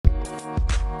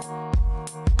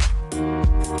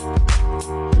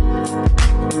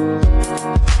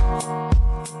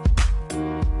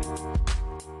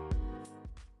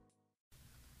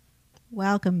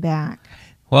Welcome back.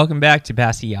 Welcome back to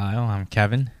Pass the Aisle. I'm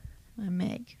Kevin. I'm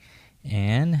Meg.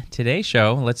 And today's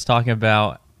show, let's talk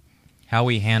about how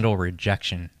we handle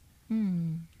rejection.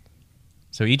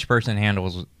 So each person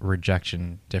handles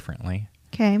rejection differently.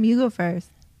 Okay, you go first.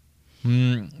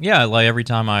 Yeah, like every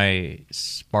time I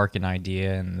spark an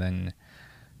idea and then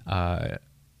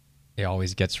it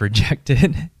always gets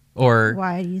rejected. Or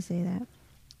why do you say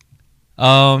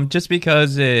that? Just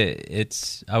because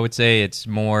it's I would say it's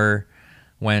more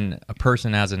when a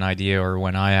person has an idea or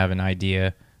when I have an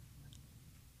idea,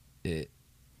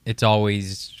 it's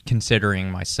always considering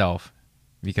myself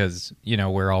because, you know,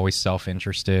 we're always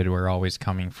self-interested. We're always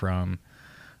coming from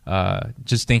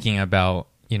just thinking about,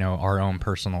 you know, our own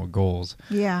personal goals.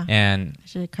 Yeah. And I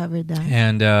should have covered that.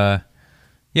 And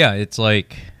yeah, it's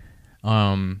like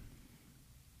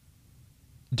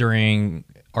during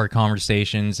our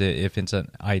conversations, if it's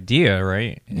an idea,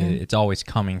 right, it's always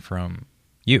coming from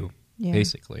you,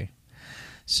 basically.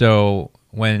 So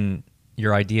when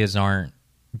your ideas aren't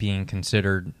being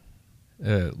considered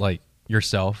like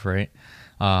yourself, right,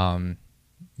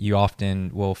 you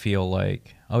often will feel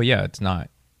like, oh yeah, it's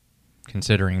not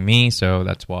considering me, so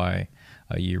that's why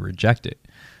you reject it.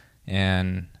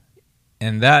 And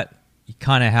that you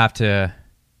kind of have to,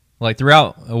 like,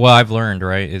 throughout what I've learned,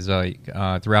 right, is like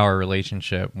throughout our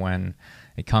relationship, when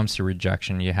it comes to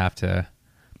rejection, you have to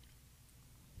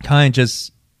kind of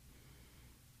just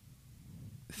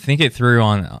think it through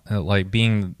on like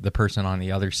being the person on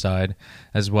the other side,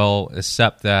 as well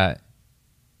accept that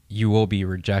you will be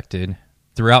rejected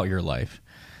throughout your life.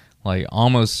 Like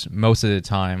almost most of the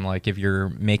time, like if you're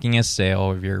making a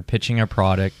sale, if you're pitching a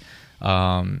product,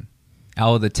 out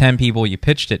of the 10 people you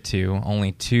pitched it to,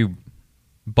 only 2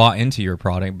 bought into your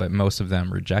product, but most of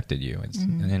them rejected you.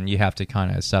 And you have to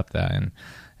kind of accept that,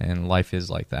 and life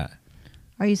is like that.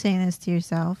 Are you saying this to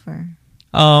yourself or?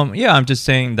 Yeah, I'm just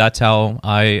saying that's how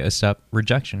I accept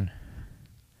rejection.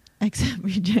 Accept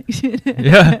rejection.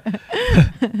 Yeah.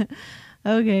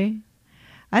 Okay.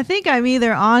 I think I'm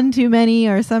either on too many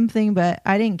or something, but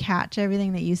I didn't catch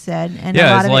everything that you said, and a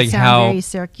lot of it sounded very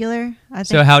circular.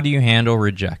 So how do you handle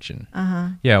rejection? Uh-huh.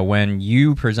 Yeah, when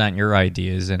you present your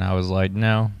ideas and I was like,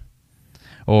 no.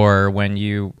 Or when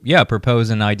you, propose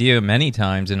an idea many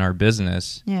times in our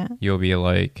business, you'll be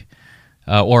like,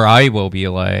 or I will be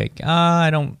like,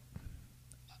 I'm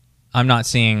not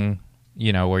seeing,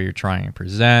 you know, what you're trying to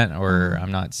present, or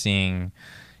I'm not seeing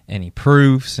any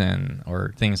proofs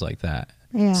or things like that.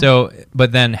 Yeah. So,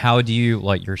 but then how do you,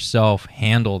 like, yourself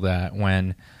handle that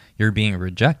when you're being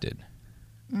rejected?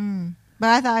 But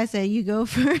I thought I said you go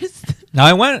first. No,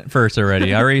 I went first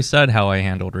already. I already said how I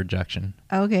handled rejection.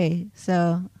 Okay,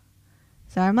 so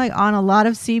I'm like on a lot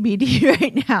of CBD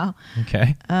right now.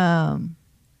 Okay.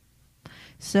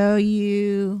 So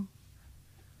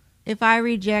if I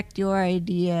reject your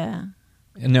idea.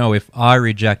 No, if I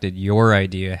rejected your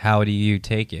idea, how do you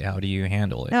take it? How do you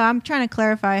handle it? No, I'm trying to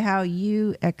clarify how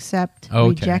you accept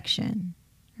rejection,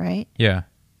 right? Yeah.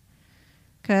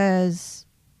 Because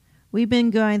we've been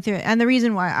going through it. And the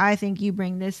reason why I think you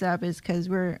bring this up is because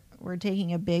we're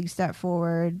taking a big step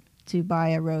forward to buy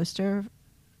a roaster.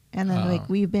 And then like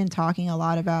we've been talking a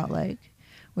lot about like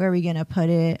where are we going to put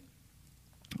it?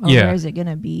 Or where is it going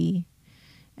to be?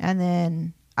 And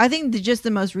then I think just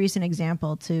the most recent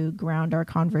example to ground our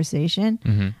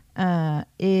conversation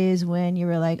is when you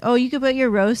were like, oh, you could put your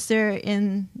roaster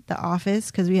in the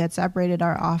office because we had separated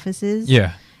our offices.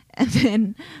 Yeah. And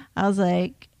then I was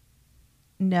like,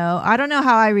 no, I don't know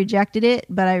how I rejected it,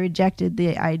 but I rejected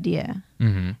the idea.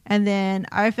 And then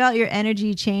I felt your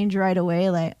energy change right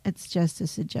away. Like, it's just a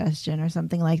suggestion or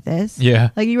something like this. Yeah.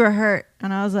 Like you were hurt.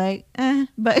 And I was like,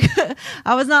 but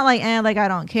I was not like, like I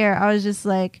don't care. I was just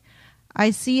like, I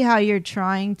see how you're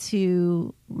trying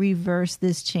to reverse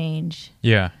this change.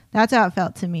 Yeah. That's how it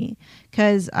felt to me.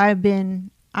 Because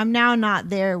I'm now not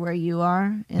there where you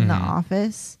are in the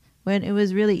office, when it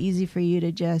was really easy for you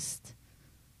to just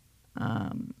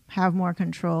have more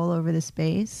control over the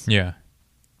space. Yeah.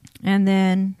 And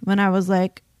then when I was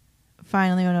like,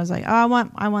 finally, when I was like, oh,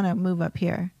 I want to move up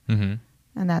here. And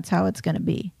that's how it's going to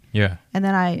be. Yeah. And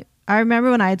then I remember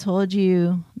when I told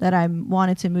you that I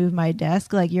wanted to move my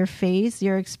desk, like your face,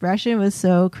 your expression was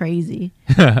so crazy.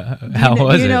 How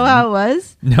was it? You know how it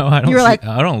was? No, I don't. You were like,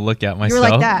 I don't look at myself. You were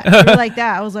like that. You were like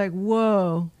that. I was like,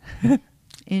 whoa,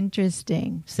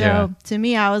 interesting. So to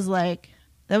me, I was like,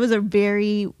 that was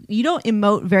you don't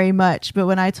emote very much, but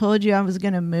when I told you I was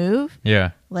going to move,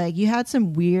 like you had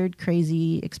some weird,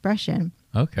 crazy expression.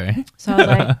 Okay. So I was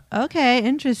like, okay,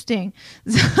 interesting.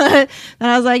 So then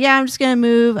I was like, yeah, I'm just going to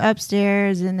move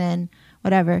upstairs and then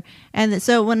whatever. And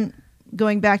so when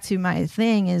going back to my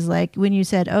thing is like when you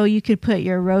said, oh, you could put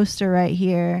your roaster right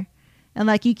here. And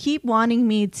like you keep wanting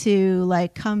me to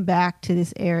like come back to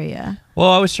this area. Well,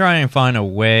 I was trying to find a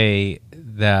way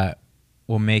that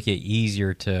will make it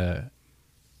easier to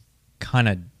kind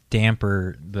of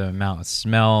damper the amount of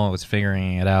smell. I was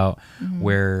figuring it out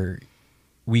where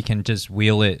we can just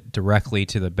wheel it directly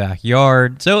to the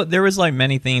backyard. So there was like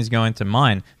many things going to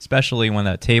mind, especially when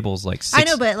that table's like I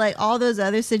know, but like all those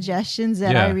other suggestions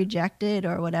that I rejected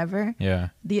or whatever. Yeah.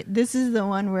 This is the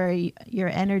one where your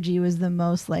energy was the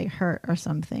most like hurt or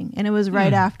something. And it was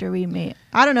right after we made,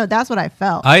 I don't know. That's what I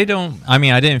felt. I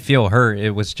didn't feel hurt.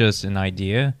 It was just an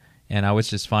idea. And I was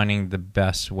just finding the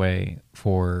best way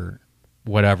for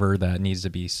whatever that needs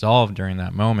to be solved during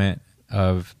that moment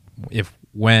of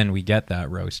when we get that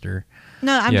roaster.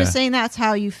 No, I'm just saying that's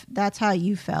how you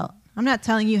felt. I'm not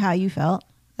telling you how you felt.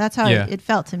 That's how it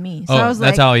felt to me. So I was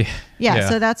that's like, how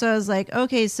so that's why I was like,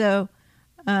 okay, so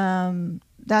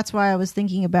that's why I was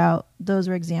thinking about those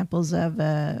were examples of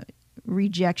a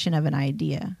rejection of an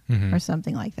idea or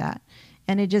something like that.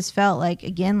 And it just felt like,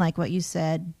 again, like what you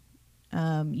said,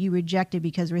 you rejected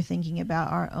because we're thinking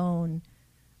about our own,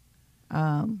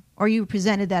 or you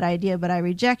presented that idea, but I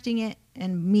rejecting it,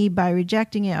 and me by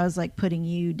rejecting it, I was like putting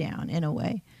you down in a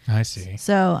way. I see.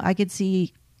 So I could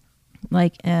see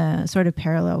like sort of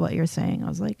parallel what you're saying. I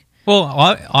was like, well,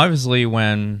 obviously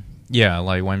when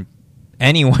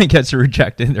anyone gets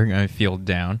rejected, they're going to feel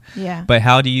down. Yeah. But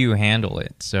how do you handle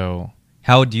it? So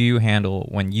how do you handle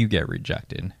when you get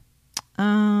rejected?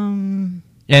 And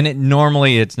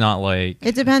normally it's not like...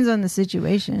 It depends on the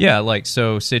situation. Yeah, like,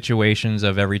 so situations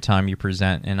of every time you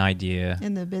present an idea...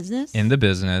 In the business? In the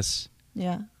business.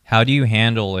 Yeah. How do you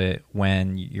handle it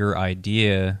when your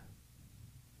idea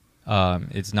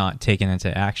is not taken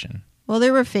into action? Well,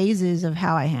 there were phases of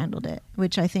how I handled it,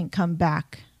 which I think come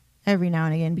back every now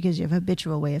and again because you have a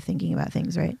habitual way of thinking about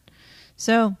things, right?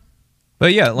 So...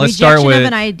 But yeah, let's start with rejection of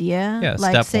an idea.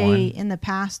 Like step say one. In the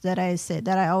past that I said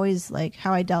that I always like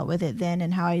how I dealt with it then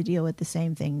and how I deal with the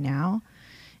same thing now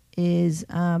is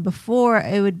before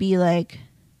it would be like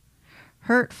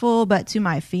hurtful, but to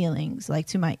my feelings, like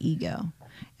to my ego.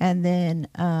 And then,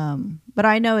 but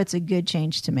I know it's a good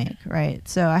change to make, right?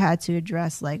 So I had to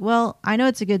address like, well, I know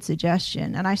it's a good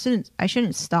suggestion and I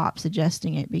shouldn't stop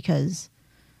suggesting it because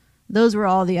those were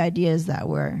all the ideas that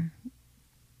were,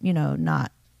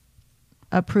 not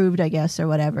approved, I guess, or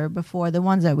whatever before the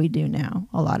ones that we do now,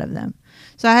 a lot of them.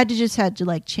 So I had to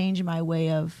like change my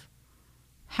way of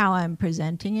how I'm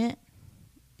presenting it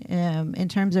in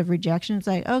terms of rejection. It's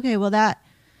like, okay, well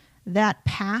that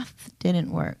path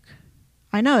didn't work.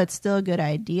 I know it's still a good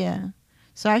idea,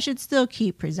 so I should still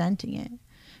keep presenting it.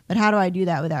 But how do I do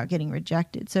that without getting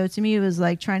rejected? So to me, it was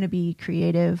like trying to be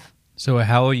creative. So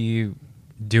how will you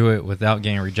do it without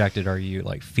getting rejected? Are you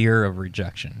like fear of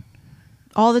rejection?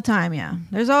 All the time, yeah.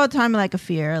 There's all the time like a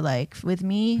fear, like with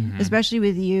me, especially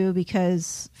with you,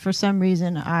 because for some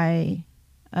reason I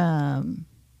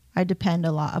depend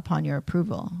a lot upon your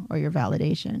approval or your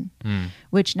validation,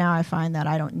 which now I find that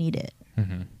I don't need it.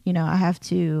 I have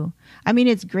to,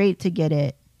 it's great to get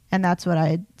it. And that's what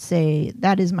I'd say.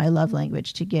 That is my love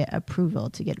language, to get approval,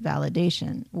 to get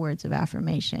validation, words of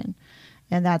affirmation.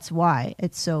 And that's why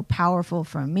it's so powerful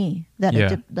for me that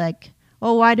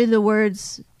why do the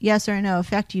words yes or no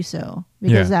affect you so?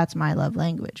 Because that's my love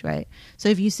language, right? So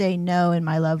if you say no in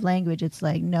my love language, it's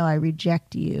like, no, I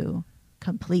reject you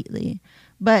completely.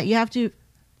 But you have to,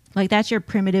 like, that's your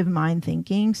primitive mind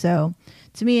thinking. So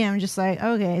to me, I'm just like,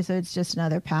 okay, so it's just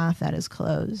another path that is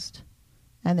closed.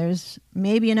 And there's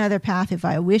maybe another path if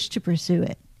I wish to pursue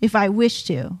it. If I wish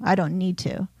to, I don't need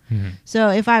to. So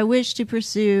if I wish to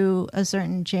pursue a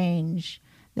certain change,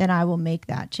 then I will make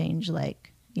that change,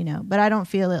 but I don't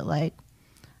feel it like,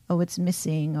 oh, it's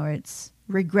missing or it's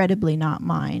regrettably not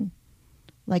mine.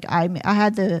 Like I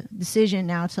had the decision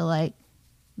now to like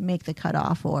make the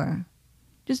cutoff or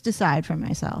just decide for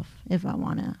myself if I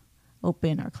want to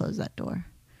open or close that door.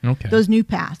 Okay. Those new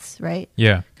paths, right?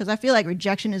 Yeah. Because I feel like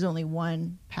rejection is only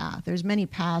one path. There's many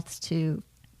paths to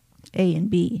A and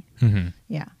B.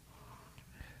 Yeah.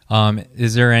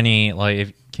 Is there any,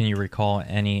 can you recall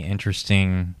any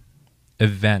interesting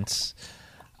events?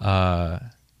 And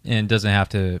it doesn't have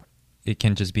to, it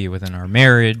can just be within our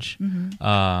marriage,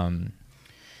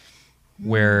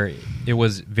 where it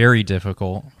was very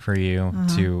difficult for you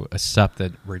to accept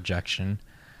the rejection.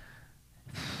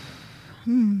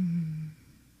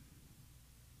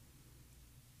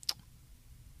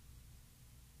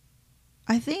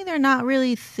 I think they're not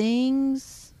really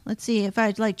things. Let's see, if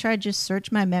I try to just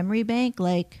search my memory bank,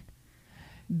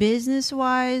 business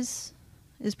wise,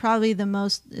 is probably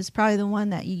the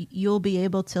one that you'll be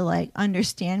able to like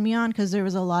understand me on, because there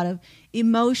was a lot of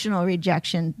emotional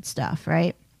rejection stuff,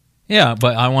 right? Yeah,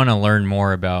 but I want to learn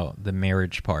more about the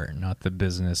marriage part, not the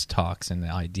business talks and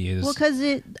the ideas. Well,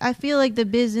 because I feel like the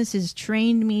business has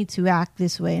trained me to act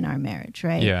this way in our marriage,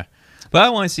 right? Yeah, but I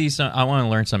want to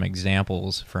learn some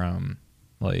examples from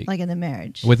like in the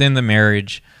marriage, within the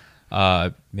marriage,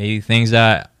 maybe things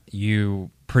that you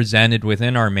presented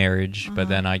within our marriage, but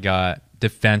then I got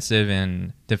defensive,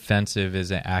 and defensive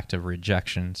is an act of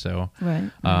rejection. So, right.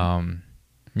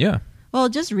 Yeah. Well,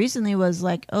 just recently was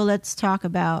like, oh, let's talk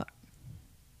about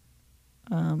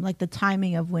like the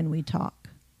timing of when we talk.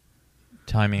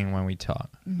 Timing when we talk.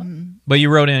 Mm-hmm. But you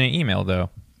wrote in an email, though.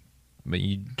 But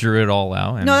you drew it all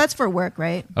out. No, that's for work,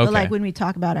 right? Okay. But like when we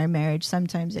talk about our marriage,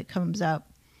 sometimes it comes up.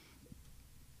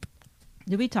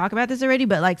 Did we talk about this already?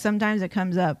 But like sometimes it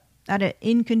comes up at an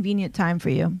inconvenient time for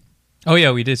you. Oh,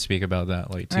 yeah, we did speak about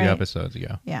that like 2 episodes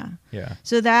ago. Yeah. Yeah.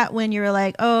 So that when you're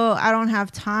like, oh, I don't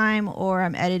have time, or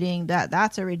I'm editing,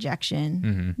 that's a rejection.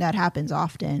 Mm-hmm. That happens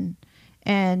often.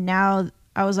 And now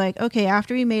I was like, okay,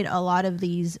 after we made a lot of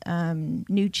these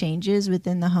new changes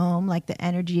within the home, like the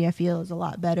energy I feel is a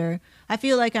lot better. I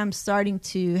feel like I'm starting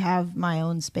to have my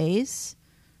own space,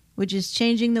 which is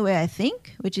changing the way I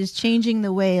think, which is changing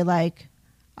the way like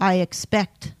I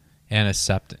expect. And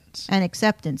acceptance.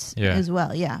 As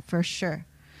well. Yeah, for sure.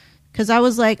 Because I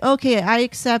was like, okay, I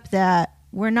accept that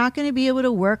we're not going to be able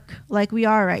to work like we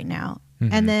are right now.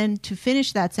 Mm-hmm. And then to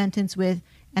finish that sentence with,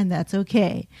 and that's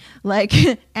okay. Like,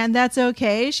 and that's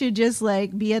okay should just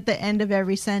like be at the end of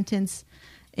every sentence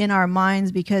in our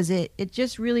minds, because it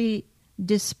just really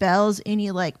dispels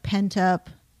any like pent up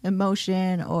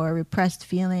emotion or repressed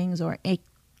feelings or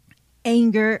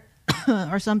anger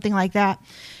or something like that.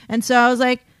 And so I was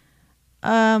like,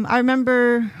 I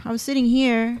remember I was sitting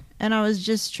here and I was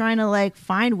just trying to like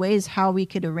find ways how we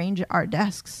could arrange our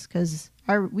desks, because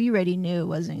we already knew it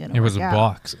wasn't going to work out.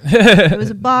 Box. It was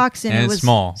a box, and it was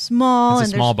small. Small.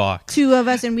 It's a small box. 2 of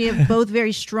us, and we have both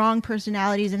very strong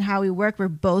personalities in how we work. We're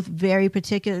both very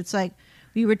particular. It's like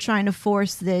we were trying to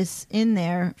force this in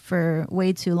there for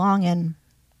way too long. And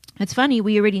it's funny,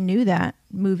 we already knew that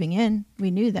moving in.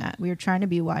 We knew that. We were trying to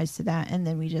be wise to that, and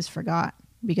then we just forgot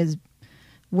because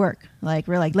work. Like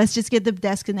we're like, let's just get the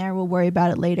desk in there. We'll worry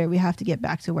about it later. We have to get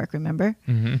back to work, remember?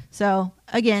 Mm-hmm. So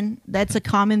again, that's a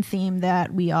common theme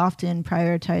that we often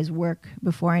prioritize work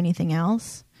before anything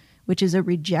else, which is a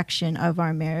rejection of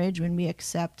our marriage when we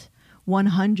accept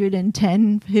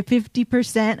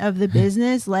 110-50% of the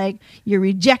business. Like you're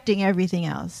rejecting everything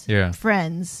else. Yeah.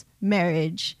 Friends,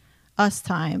 marriage, us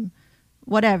time,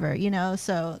 whatever, you know?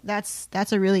 So that's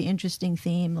a really interesting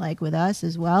theme, like with us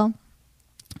as well.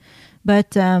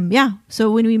 But yeah, so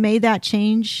when we made that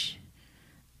change,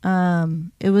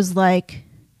 it was like,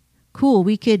 cool.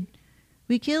 We could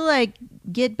like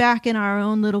get back in our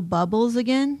own little bubbles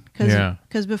again.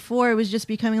 Because before it was just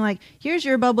becoming like, here's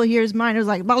your bubble, here's mine. It was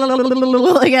like, blah, blah, blah, blah,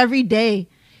 blah, like every day,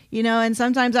 you know. And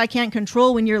sometimes I can't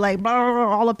control when you're like blah, blah,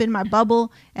 blah, all up in my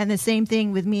bubble. And the same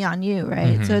thing with me on you,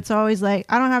 right? Mm-hmm. So it's always like,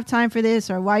 I don't have time for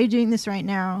this, or why are you doing this right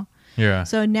now? Yeah.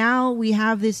 So now we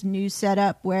have this new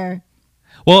setup where,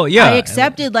 well, yeah, I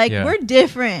accepted like we're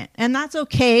different, and that's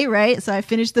okay, right? So I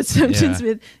finished the sentence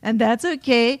with, and that's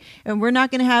okay, and we're not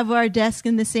going to have our desk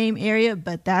in the same area,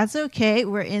 but that's okay.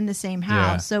 We're in the same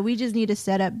house, so we just need to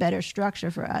set up better structure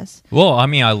for us. Well, I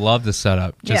mean, I love the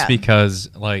setup just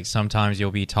because, like, sometimes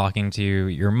you'll be talking to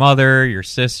your mother, your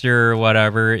sister, or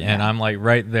whatever, and I'm like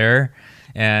right there.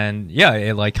 And yeah,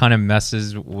 it like kind of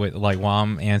messes with like while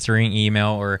I'm answering email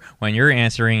or when you're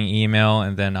answering email,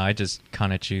 and then I just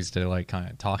kind of choose to like kind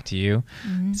of talk to you.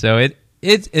 Mm-hmm. So it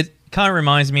kind of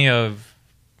reminds me of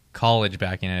college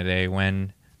back in the day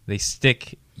when they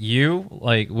stick you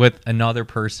like with another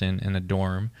person in a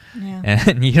dorm,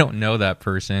 and you don't know that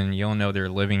person, you don't know their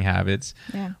living habits,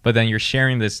 but then you're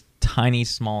sharing this tiny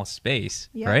small space,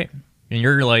 right? And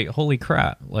you're like, holy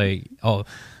crap, like, oh,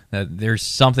 there's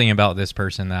something about this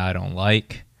person that I don't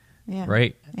like,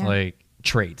 right? Yeah. Like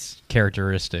traits,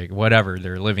 characteristic, whatever,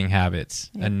 their living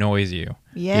habits annoys you.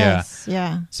 Yes,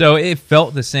 yeah. So it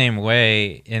felt the same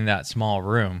way in that small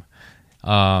room.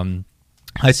 I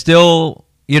still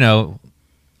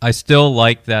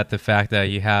like the fact that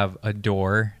you have a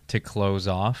door to close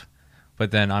off, but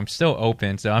then I'm still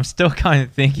open, so I'm still kind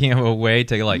of thinking of a way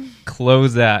to like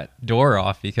close that door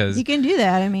off, because you can do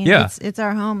that. I mean, it's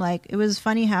our home. Like, it was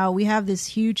funny how we have this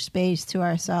huge space to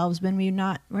ourselves, but we're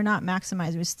not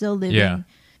maximized. We're still living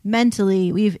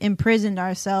mentally. We've imprisoned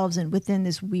ourselves within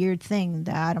this weird thing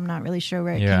that I'm not really sure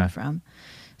where it came from.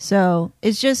 So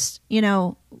it's just,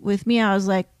 with me, I was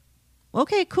like,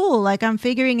 okay, cool. Like I'm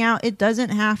figuring out it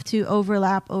doesn't have to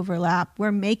overlap.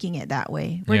 We're making it that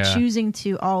way. We're choosing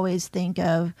to always think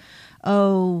of,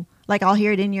 oh, like I'll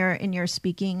hear it in your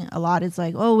speaking a lot. It's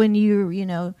like, oh, when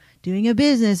you're, doing a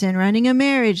business and running a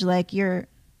marriage, like you're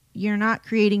not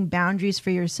creating boundaries for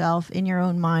yourself in your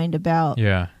own mind about,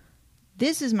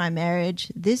 this is my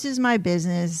marriage, this is my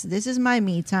business, this is my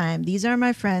me time, these are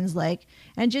my friends, like,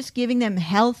 and just giving them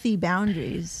healthy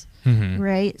boundaries.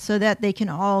 Right, so that they can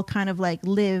all kind of like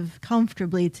live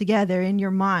comfortably together in your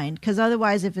mind, because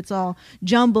otherwise if it's all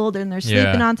jumbled and they're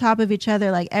sleeping on top of each other,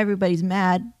 like everybody's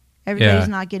mad, everybody's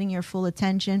not getting your full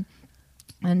attention.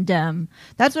 And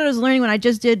that's what I was learning when I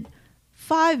just did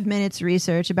 5 minutes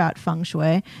research about feng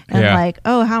shui, and like,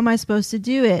 oh, how am I supposed to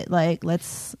do it, like,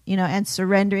 let's and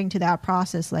surrendering to that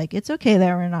process. Like, it's okay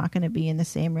that we're not going to be in the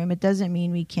same room. It doesn't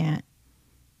mean we can't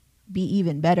be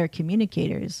even better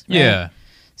communicators, right?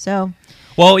 So,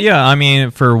 well, I mean,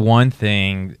 for one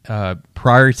thing,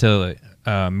 prior to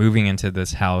moving into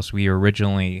this house, we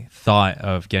originally thought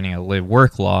of getting a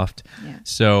live-work loft.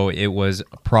 So it was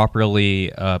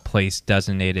properly a place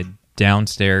designated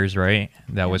downstairs, right?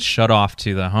 That was shut off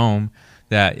to the home,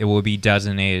 that it will be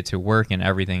designated to work, and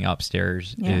everything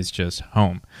upstairs is just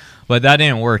home. But that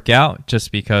didn't work out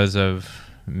just because of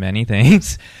many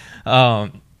things.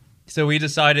 So we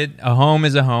decided a home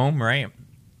is a home, right?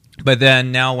 But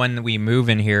then now when we move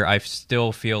in here, I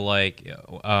still feel like,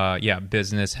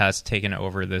 business has taken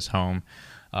over this home.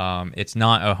 It's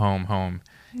not a home.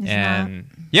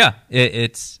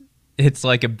 It's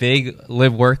like a big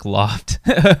live-work loft.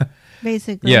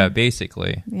 Basically. Yeah,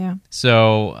 basically. Yeah.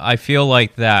 So I feel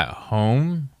like that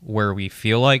home where we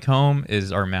feel like home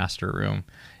is our master room.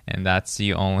 And that's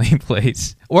the only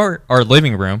place, or our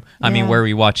living room. I mean, where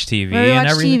we watch TV and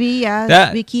everything.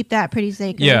 TV, we keep that pretty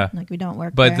sacred. Yeah, like we don't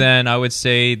work. But then I would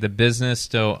say the business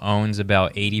still owns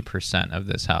about 80% of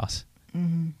this house.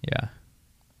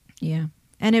 Yeah,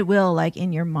 and it will, like,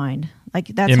 in your mind, like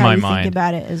that's how you think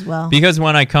about it as well. Because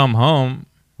when I come home,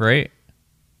 right,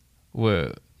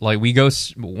 when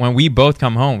we both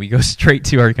come home, we go straight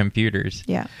to our computers.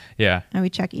 Yeah, and we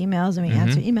check emails and we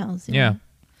answer emails. Yeah.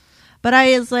 But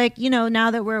I was like, now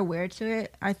that we're aware to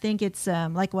it, I think it's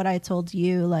like what I told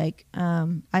you, like I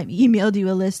emailed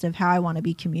you a list of how I want to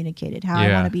be communicated, how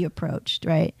I want to be approached,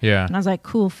 right? Yeah. And I was like,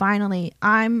 cool, finally,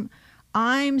 I'm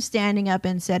standing up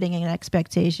and setting an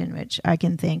expectation, which I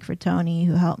can thank for Tony,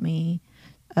 who helped me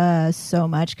so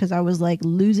much, because I was like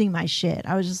losing my shit.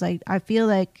 I was just like, I feel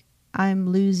like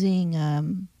I'm losing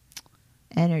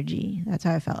energy. That's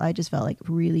how I felt. I just felt like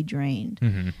really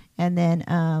drained. And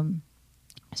then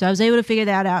so I was able to figure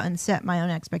that out and set my own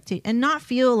expectation and not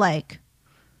feel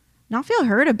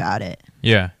hurt about it.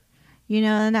 Yeah.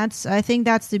 And I think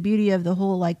that's the beauty of the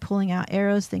whole like pulling out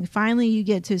arrows thing. Finally, you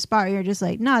get to a spot where you're just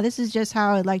like, no, this is just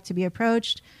how I'd like to be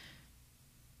approached.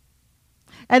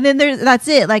 And then that's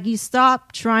it. Like, you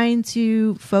stop trying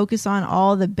to focus on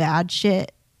all the bad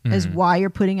shit as why you're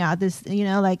putting out this,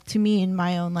 like, to me, in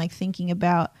my own like thinking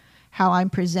about how I'm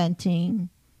presenting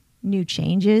new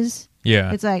changes.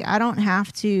 Yeah. It's like, I don't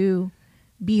have to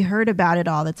be hurt about it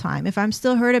all the time. If I'm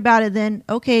still hurt about it, then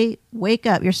okay, wake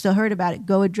up. You're still hurt about it.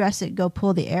 Go address it. Go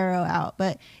pull the arrow out.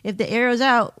 But if the arrow's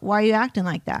out, why are you acting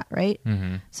like that? Right.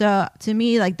 So to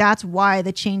me, like, that's why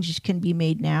the changes can be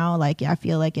made now. Like, I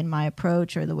feel like in my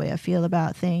approach or the way I feel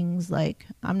about things, like,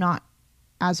 I'm not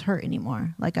as hurt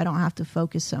anymore. Like, I don't have to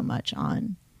focus so much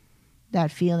on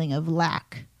that feeling of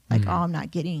lack. Like, oh, I'm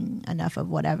not getting enough of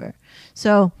whatever.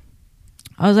 So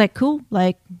I was like, cool.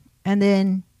 Like, and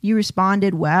then you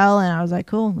responded well, and I was like,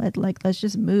 cool. Let's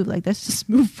just move. Like, let's just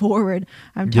move forward.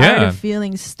 I'm tired of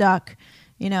feeling stuck,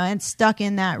 and stuck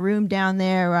in that room down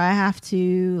there where I have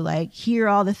to like hear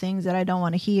all the things that I don't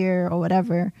want to hear or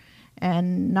whatever,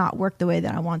 and not work the way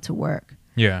that I want to work.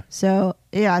 Yeah. So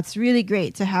yeah, it's really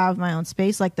great to have my own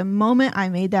space. Like, the moment I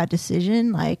made that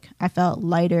decision, like, I felt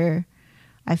lighter.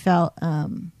 I felt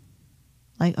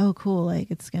like, oh, cool. Like,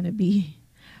 it's going to be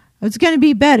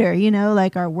better,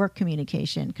 like our work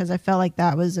communication. Because I felt like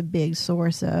that was a big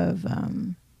source of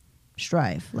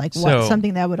strife. Like,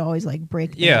 something that would always like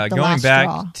break the going last back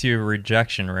straw. To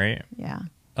rejection, right? Yeah.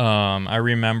 I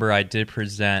remember I did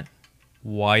present,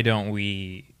 why don't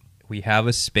we have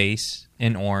a space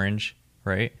in Orange,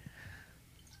 right?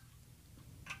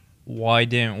 Why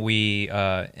didn't we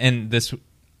and this,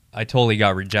 I totally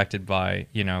got rejected by,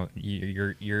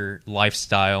 your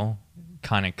lifestyle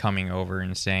kind of coming over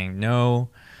and saying, no,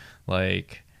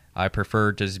 like, I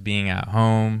prefer just being at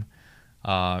home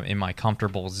in my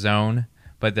comfortable zone.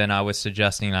 But then I was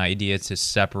suggesting an idea to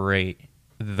separate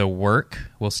the work.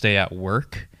 We'll stay at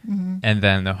work, and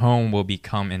then the home will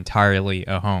become entirely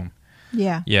a home.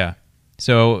 Yeah. Yeah.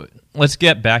 So let's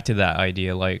get back to that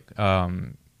idea. Like,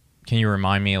 can you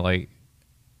remind me, like,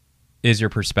 is your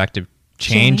perspective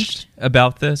changed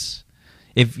about this?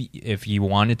 If you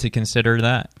wanted to consider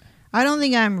that? I don't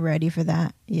think I'm ready for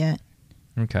that yet.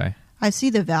 Okay. I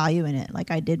see the value in it, like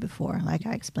I did before, like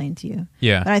I explained to you.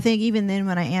 Yeah. But I think even then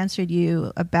when I answered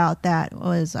you about that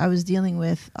I was dealing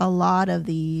with a lot of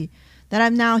that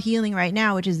I'm now healing right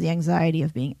now, which is the anxiety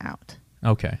of being out.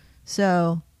 Okay.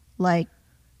 So, like,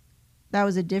 that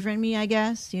was a different me, I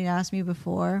guess. You asked me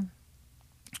before.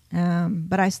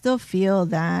 But I still feel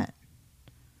that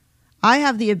I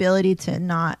have the ability to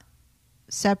not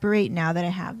separate now that I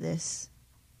have this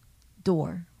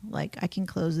door. Like, I can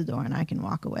close the door and I can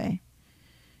walk away.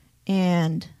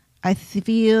 And I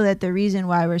feel that the reason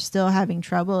why we're still having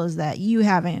trouble is that you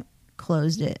haven't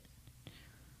closed it.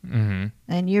 Mm-hmm.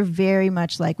 And you're very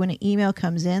much like, when an email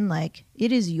comes in, like,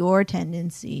 it is your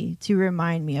tendency to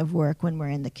remind me of work when we're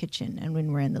in the kitchen and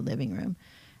when we're in the living room.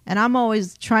 And I'm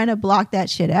always trying to block that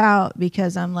shit out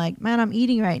because I'm like, man, I'm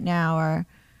eating right now. Or,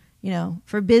 you know,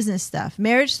 for business stuff,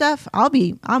 marriage stuff,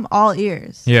 I'm all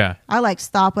ears. Yeah. I like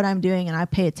stop what I'm doing and I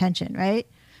pay attention, right?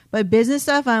 But business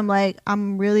stuff,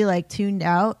 I'm really like tuned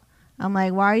out. I'm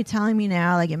like, why are you telling me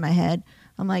now? Like, in my head,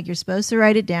 I'm like, you're supposed to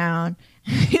write it down.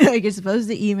 Like, you're supposed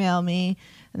to email me.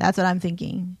 And that's what I'm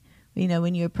thinking, you know,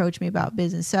 when you approach me about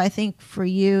business. So I think for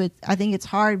you, I think it's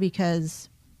hard because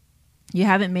you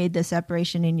haven't made the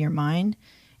separation in your mind.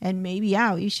 And maybe,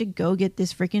 yeah, you should go get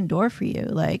this freaking door for you.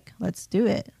 Like, let's do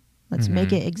it. Let's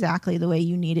make it exactly the way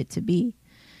you need it to be.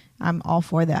 I'm all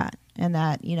for that. And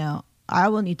that, you know, I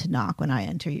will need to knock when I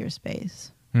enter your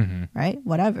space. Right?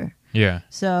 Whatever. Yeah.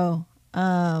 So,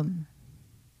 yeah,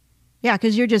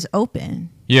 because you're just open.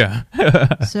 Yeah.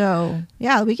 So,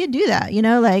 yeah, we could do that, you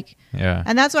know, like, yeah.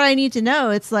 And that's what I need to know.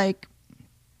 It's like,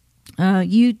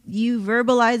 you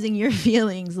verbalizing your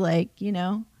feelings, like, you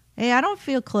know, hey, I don't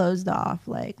feel closed off.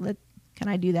 Like, can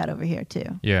I do that over here too?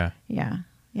 Yeah. Yeah.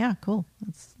 Yeah. Cool.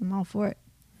 I'm all for it.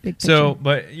 Big picture. So,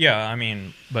 but yeah, I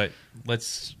mean, but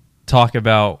let's talk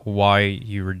about why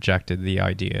you rejected the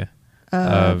idea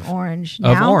of Orange.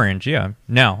 Of Orange, yeah.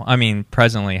 Now, I mean,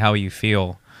 presently, how you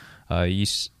feel. You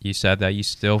said that you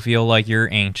still feel like you're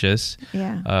anxious,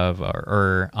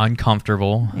 or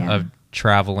uncomfortable of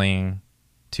traveling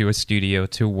to a studio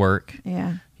to work.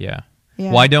 Yeah.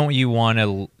 Why don't you want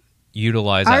to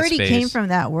utilize that space? I already came from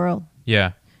that world.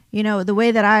 Yeah. You know, the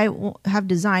way that I have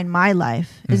designed my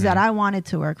life is that I wanted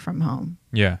to work from home.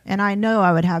 Yeah. And I know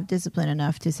I would have discipline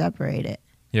enough to separate it.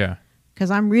 Yeah.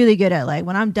 Because I'm really good at, like,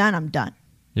 when I'm done, I'm done.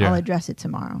 Yeah. I'll address it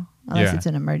tomorrow, unless it's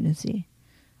an emergency.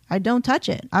 I don't touch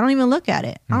it. I don't even look at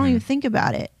it. I don't even think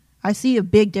about it. I see a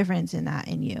big difference in that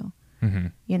in you.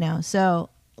 You know, so,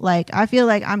 like, I feel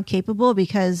like I'm capable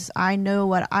because I knew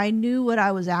what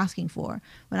I was asking for.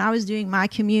 When I was doing my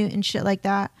commute and shit like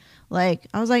that, like,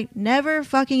 I was like, never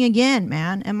fucking again,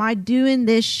 man. Am I doing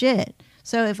this shit?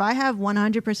 So if I have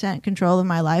 100% control of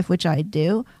my life, which I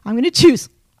do, I'm going to choose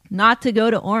not to go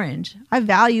to Orange. I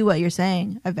value what you're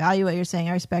saying. I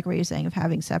respect what you're saying of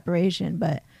having separation,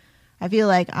 but I feel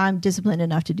like I'm disciplined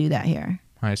enough to do that here.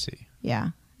 I see. Yeah.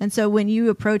 And so when you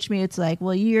approach me, it's like,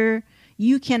 well, you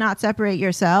cannot separate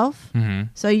yourself.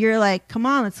 So you're like, come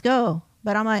on, let's go.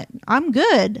 But I'm like, I'm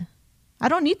good. I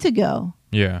don't need to go.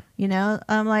 Yeah. You know,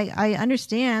 I'm like, I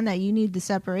understand that you need the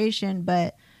separation,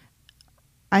 but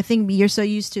I think you're so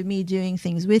used to me doing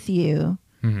things with you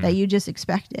that you just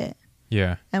expect it.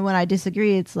 Yeah. And when I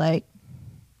disagree, it's like,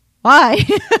 why?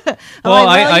 Well,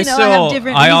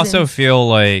 I also feel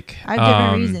like I have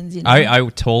different reasons. You know? I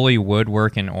totally would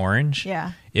work in Orange.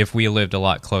 Yeah. If we lived a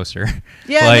lot closer.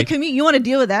 Yeah, like, the commute. You want to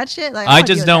deal with that shit? Like, I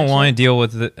just don't want to deal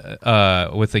with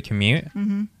the commute.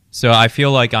 So I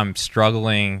feel like I'm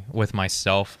struggling with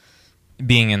myself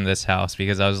being in this house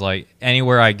because I was like,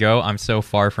 anywhere I go, I'm so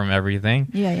far from everything.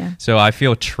 Yeah. So I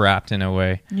feel trapped in a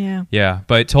way. Yeah. Yeah,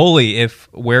 but totally, if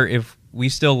we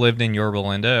still lived in Yorba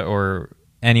Linda or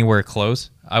anywhere close,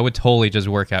 I would totally just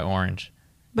work at Orange.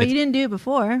 But you didn't do it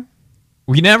before.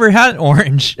 We never had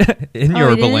Orange in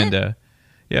Yorba Linda.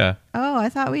 Yeah. Oh, I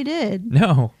thought we did.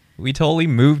 No, we totally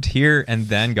moved here and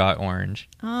then got Orange.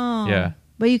 Oh. Yeah.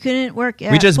 But you couldn't work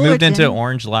at We just Fullerton. moved into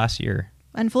Orange last year.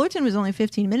 And Fullerton was only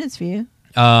 15 minutes for you.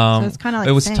 So it's kind of like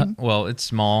it was the same. Well, it's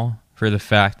small for the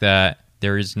fact that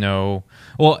there is no...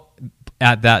 Well,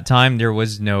 at that time, there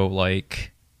was no,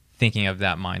 like, thinking of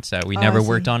that mindset. We never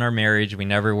worked on our marriage. We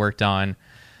never worked on,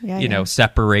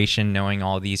 separation, knowing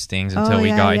all these things until we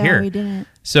got here. We didn't.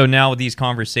 So now these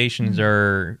conversations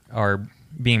are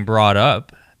being brought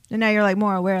up. And now you're, like,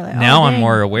 more aware. Like, now I'm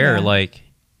more aware. Yeah. Like,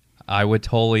 I would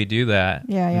totally do that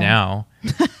now.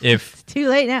 If It's too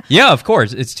late now. yeah, of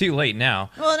course, it's too late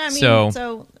now. Well, I mean,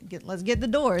 so let's get the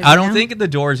doors. I don't think the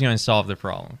door is going to solve the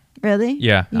problem. Really?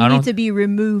 Yeah, you need to be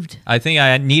removed. I think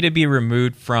I need to be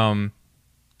removed from.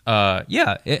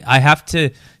 I have to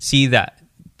see that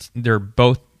they're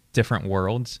both different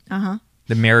worlds.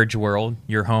 The marriage world,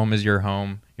 your home is your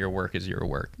home, your work is your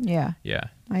work. Yeah. Yeah.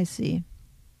 I see.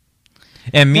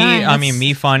 And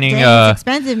me finding it's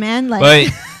expensive, man.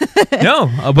 Like,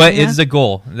 but but Yeah. it's a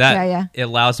goal that Yeah. it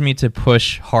allows me to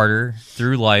push harder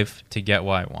through life to get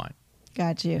what I want.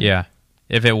 got you. Yeah.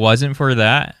 If it wasn't for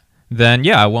that, then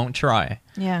I won't try.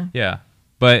 Yeah. Yeah.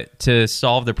 But to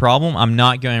solve the problem, I'm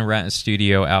not going to rent a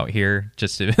studio out here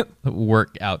just to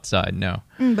work outside. No.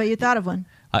 But you thought of one.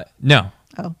 No.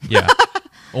 Oh. Yeah.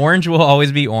 Orange will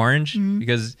always be Orange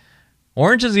because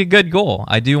Orange is a good goal.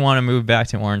 I do want to move back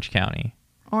to Orange County.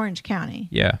 Orange County.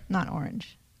 Yeah. Not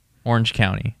Orange. Orange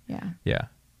County. Yeah. Yeah.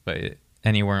 But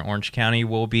anywhere in Orange County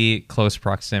will be close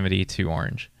proximity to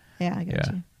Orange. Yeah, I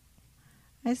got you.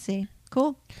 I see.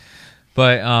 Cool.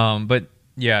 But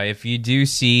yeah, if you do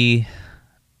see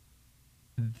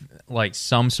like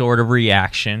some sort of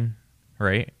reaction,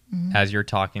 right? As you're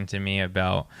talking to me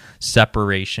about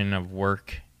separation of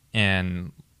work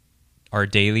and our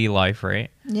daily life, right?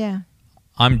 Yeah.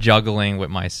 I'm juggling with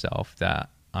myself that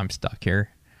I'm stuck here.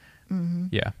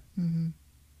 Yeah. And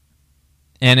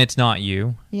it's not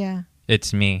you. Yeah.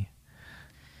 It's me.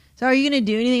 So are you going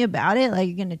to do anything about it? Like,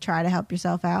 you're going to try to help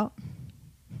yourself out?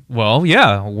 Well,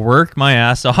 yeah, work my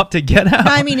ass off to get out.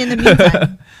 No, I mean, in the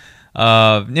meantime.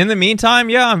 In the meantime,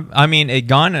 yeah, I mean, it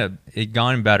gone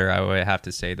better. I would have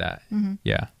to say that.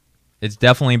 Yeah, it's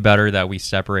definitely better that we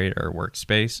separate our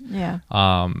workspace. Yeah.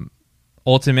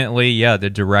 Ultimately, yeah, the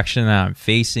direction that I'm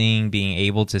facing, being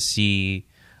able to see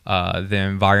the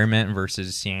environment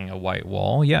versus seeing a white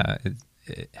wall, yeah,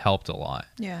 it helped a lot.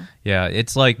 Yeah. Yeah,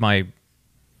 it's like my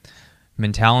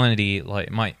mentality,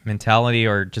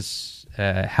 or just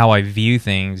how I view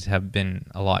things have been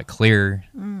a lot clearer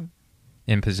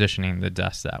in positioning the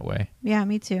desk that way. Yeah,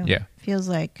 me too. Yeah. Feels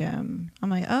like, I'm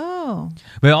like, oh.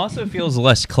 But it also feels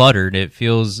less cluttered. It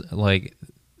feels like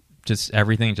just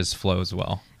everything just flows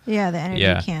well. Yeah, the energy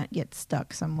Yeah. can't get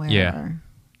stuck somewhere. Yeah. Or,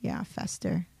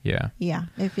 fester. Yeah. Yeah,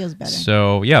 it feels better.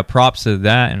 So, yeah, props to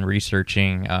that and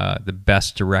researching the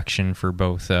best direction for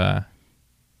both of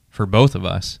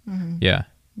us. Yeah.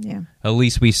 Yeah. At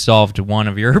least we solved one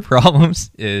of your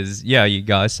problems is, you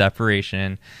got a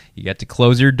separation. You get to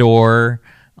close your door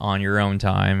on your own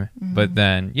time. But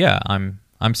then,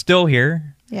 I'm still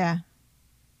here. Yeah.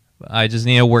 I just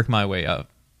need to work my way up.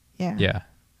 Yeah. Yeah.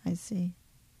 I see.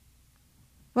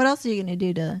 What else are you going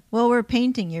to do well, we're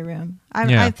painting your room.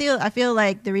 Yeah. I feel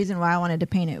like the reason why I wanted to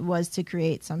paint it was to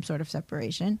create some sort of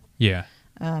separation. Yeah.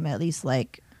 At least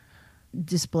like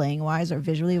displaying wise or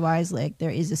visually wise, like there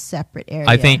is a separate area.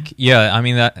 I think,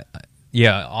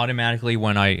 automatically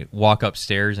when I walk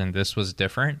upstairs and this was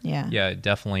different, it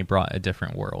definitely brought a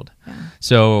different world. Yeah.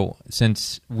 So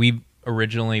since we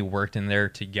originally worked in there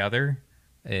together,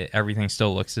 everything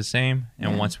still looks the same.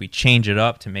 And once we change it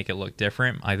up to make it look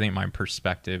different, I think my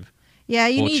perspective you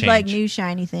will need change. like new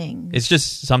shiny things. It's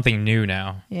just something new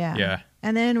now. Yeah. Yeah.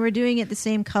 And then we're doing it the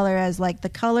same color as like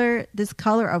this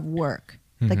color of work.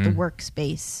 Like the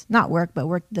workspace, not work, but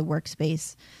the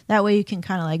workspace. That way you can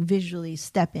kind of like visually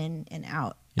step in and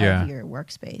out of your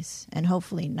workspace and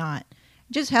hopefully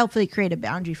create a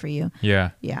boundary for you. Yeah.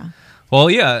 Yeah.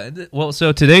 Well, yeah. Well,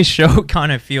 so today's show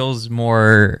kind of feels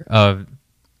more of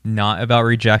not about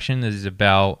rejection. It is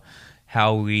about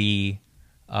how we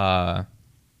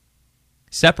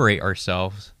separate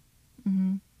ourselves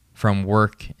from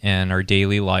work and our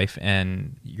daily life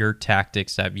and your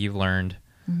tactics that you've learned.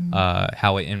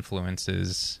 How it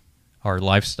influences our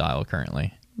lifestyle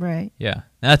currently. Right. Yeah.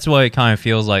 That's what it kind of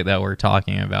feels like that we're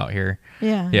talking about here.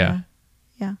 Yeah.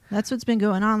 That's what's been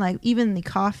going on. Like even the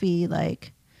coffee,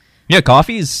 like. Yeah,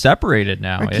 coffee is separated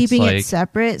now. We're keeping it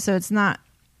separate so it's not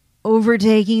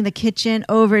overtaking the kitchen,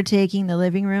 overtaking the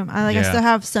living room. I still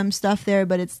have some stuff there,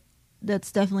 but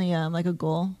that's definitely like a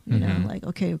goal. You know, like,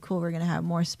 okay, cool, we're going to have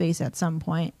more space at some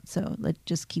point. So let's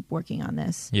just keep working on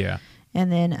this. Yeah. And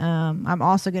then I'm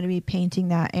also going to be painting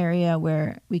that area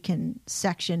where we can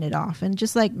section it off and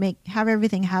just like have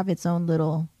everything have its own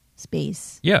little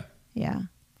space. Yeah. Yeah.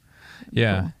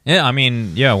 Yeah. Cool. Yeah. I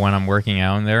mean, when I'm working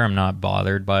out in there, I'm not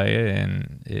bothered by it,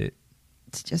 and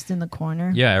it's just in the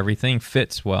corner. Yeah. Everything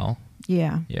fits well.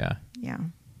 Yeah. Yeah. Yeah.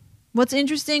 What's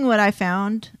interesting, what I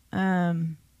found,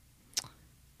 and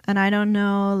I don't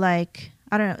know,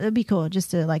 it'd be cool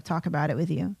just to like talk about it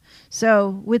with you.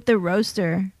 So with the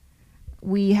roaster,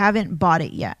 we haven't bought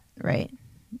it yet, right?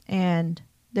 And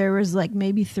there was like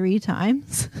maybe 3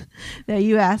 times that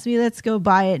you asked me, let's go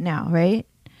buy it now, right?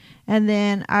 And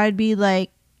then I'd be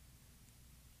like,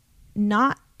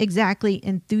 not exactly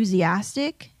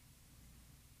enthusiastic.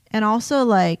 And also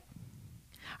like,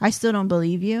 I still don't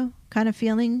believe you kind of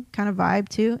feeling, kind of vibe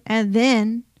too. And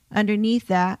then underneath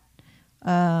that,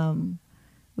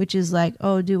 which is like,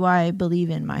 oh, do I believe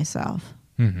in myself?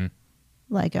 Mm-hmm.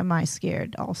 Like, am I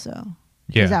scared also?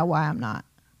 Yeah. Is that why I'm not?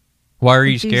 Why are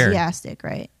you scared? Enthusiastic,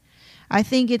 right? I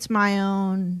think it's my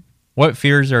own. What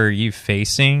fears are you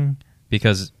facing?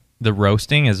 Because the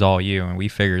roasting is all you, and we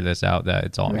figured this out that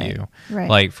it's all you. Right.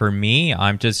 Like for me,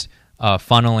 I'm just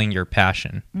funneling your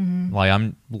passion. Mm-hmm. Like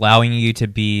I'm allowing you to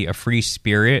be a free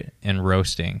spirit in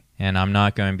roasting, and I'm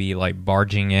not going to be like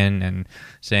barging in and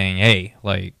saying, "Hey,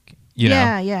 like you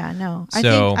know." Yeah, no.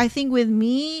 So, I think with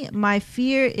me, my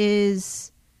fear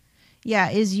is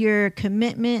your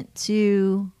commitment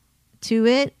to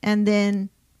it, and then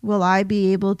will I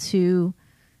be able to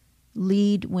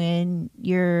lead when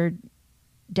you're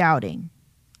doubting?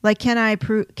 Like, can I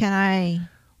prove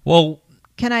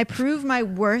my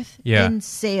worth in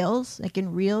sales, like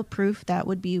in real proof? That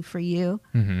would be for you.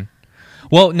 Mm-hmm.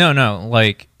 Well, no.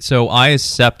 Like, so I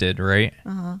accepted, right,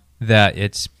 that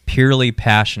it's purely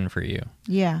passion for you.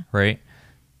 Yeah. Right?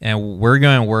 And we're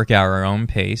going to work at our own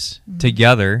pace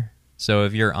together. So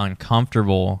if you're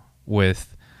uncomfortable with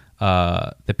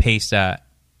the pace that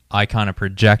I kind of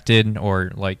projected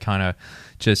or like kind of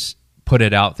just put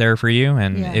it out there for you,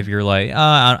 and if you're like,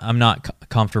 I'm not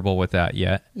comfortable with that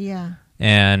yet. Yeah.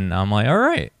 And I'm like, all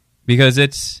right, because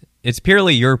it's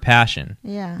purely your passion.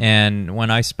 Yeah. And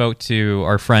when I spoke to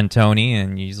our friend Tony,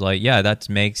 and he's like, yeah, that's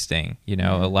Meg's thing, you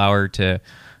know, allow her to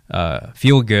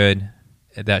feel good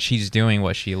that she's doing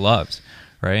what she loves,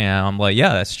 right? And I'm like,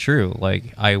 yeah, that's true.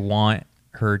 Like, I want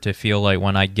her to feel like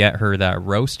when I get her that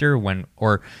roaster,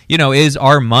 is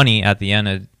our money at the end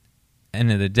of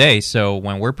the day. So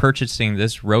when we're purchasing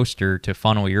this roaster to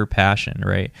funnel your passion,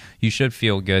 right, you should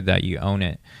feel good that you own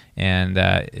it and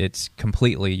that it's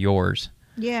completely yours.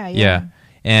 Yeah.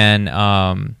 And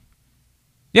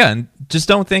and just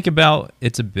don't think about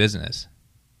it's a business.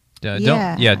 Don't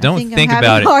think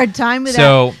about it. Hard time with that.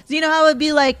 So you know how it'd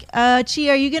be like, Chi,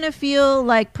 are you gonna feel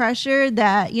like pressured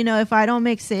that if I don't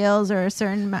make sales or a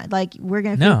certain like we're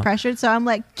gonna feel pressured? So I'm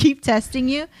like, keep testing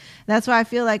you. That's why I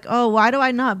feel like, oh, why do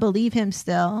I not believe him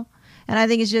still? And I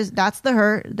think it's just that's the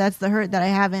hurt that I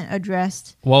haven't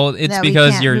addressed. Well, it's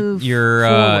because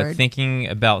you're thinking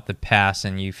about the past,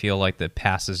 and you feel like the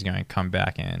past is going to come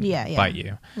back and bite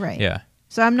you. Right. Yeah.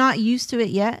 So I'm not used to it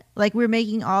yet. Like, we're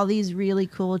making all these really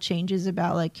cool changes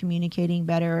about like communicating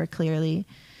better or clearly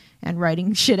and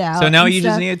writing shit out. So now you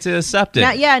just need to accept it.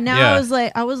 Now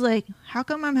I was like, how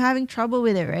come I'm having trouble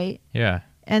with it, right? Yeah.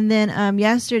 And then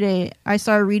yesterday I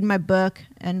started reading my book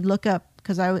and look up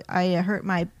because I hurt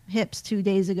my hips 2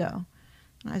 days ago.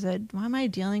 And I said, why am I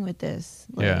dealing with this?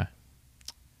 Like,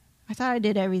 I thought I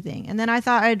did everything. And then I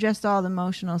thought I addressed all the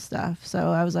emotional stuff.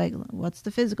 So I was like, what's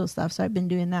the physical stuff? So I've been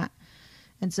doing that.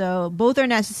 And so both are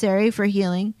necessary for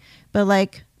healing. But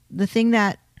like the thing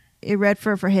that it read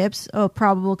for hips,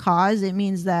 probable cause, it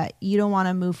means that you don't want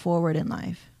to move forward in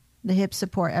life. The hips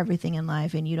support everything in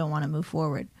life and you don't want to move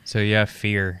forward. So you have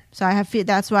fear. So I have fear.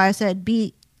 That's why I said,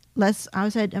 I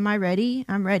said, am I ready?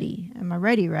 I'm ready. Am I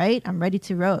ready? Right? I'm ready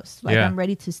to roast. Like I'm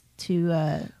ready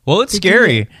to well, it's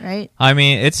scary. Right? I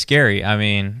mean, it's scary. I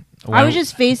mean, I was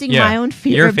just facing my own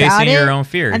fear. You're facing your own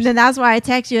fears. And then that's why I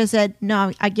texted you. I said,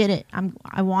 no, I get it.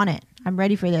 I want it. I'm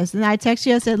ready for this. And then I texted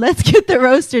you. I said, let's get the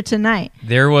roaster tonight.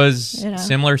 There was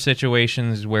similar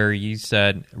situations where you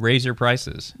said, raise your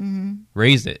prices. Mm-hmm.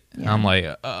 Raise it. Yeah. I'm like,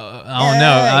 I don't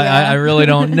know. I really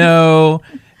don't know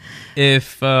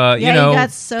if,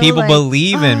 people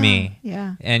believe in me.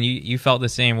 Yeah. And you felt the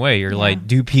same way. You're like,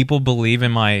 do people believe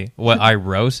in what I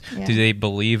roast? Yeah. Do they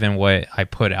believe in what I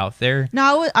put out there?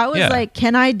 No, I was like,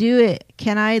 can I do it?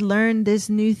 Can I learn this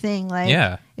new thing?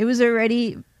 Like, it was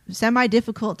already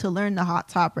semi-difficult to learn the hot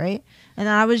top, right? And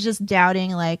then I was just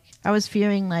doubting, like, I was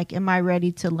fearing, like, am I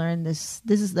ready to learn this?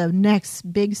 This is the next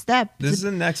big step. This is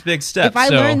the next big step. If I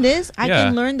learn this, I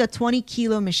can learn the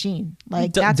 20-kilo machine.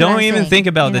 Like, don't even think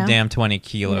about the damn 20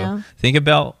 kilo. Think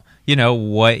about,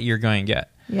 what you're going to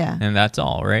get. Yeah. And that's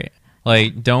all, right?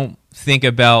 Like, don't think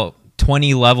about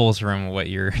 20 levels from what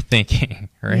you're thinking,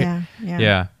 right?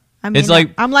 Yeah. I mean, it's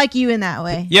like, I'm like you in that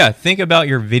way. Yeah. Think about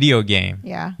your video game.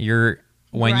 Yeah.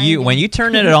 When you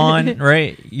turn it on,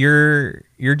 right, you're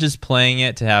just playing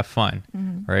it to have fun,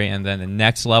 right? And then the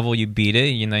next level you beat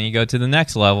it, and then you go to the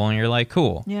next level, and you're like,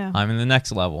 cool, I'm in the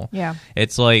next level. Yeah,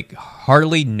 it's like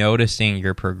hardly noticing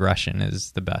your progression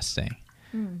is the best thing.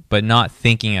 but not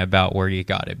thinking about where you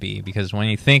got to be. Because when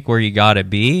you think where you got to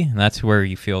be, that's where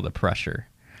you feel the pressure.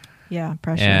 Yeah,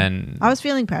 pressure. And I was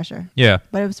feeling pressure. Yeah.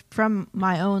 But it was from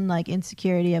my own like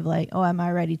insecurity of like, oh, am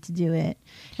I ready to do it?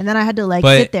 And then I had to like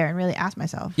sit there and really ask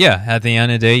myself. Yeah, at the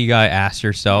end of the day, you got to ask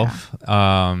yourself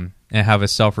and have a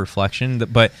self-reflection.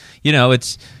 But, you know,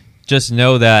 it's just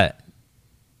know that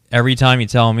every time you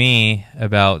tell me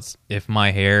about if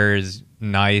my hair is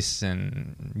nice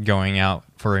and going out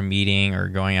for a meeting or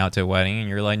going out to a wedding, and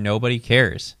you're like, nobody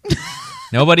cares.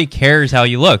 Nobody cares how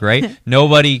you look, right?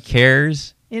 Nobody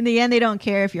cares. In the end, they don't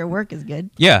care if your work is good.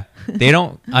 Yeah, they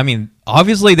don't. I mean,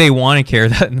 obviously, they want to care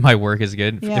that my work is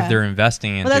good if they're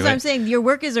investing into it. Well, that's what I'm saying. Your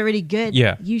work is already good.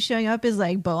 Yeah. You showing up is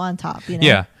like bow on top, you know?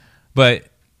 Yeah, but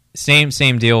same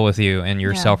deal with you and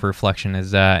your self-reflection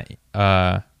is that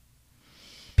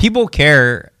people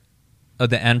care of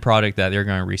the end product that they're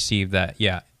going to receive that,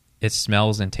 it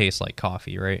smells and tastes like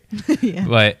coffee, right? Yeah.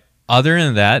 But other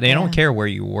than that, they don't care where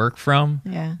you work from,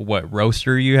 what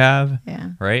roaster you have,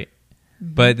 right?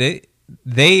 But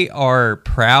they are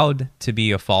proud to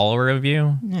be a follower of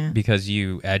you because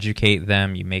you educate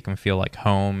them, you make them feel like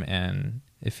home, and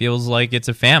it feels like it's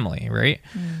a family, right?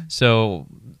 So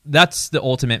that's the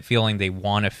ultimate feeling they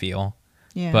want to feel.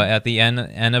 Yeah. But at the end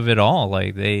of it all,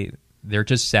 like they're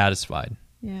just satisfied.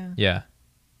 Yeah.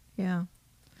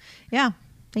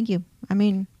 Thank you. I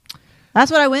mean,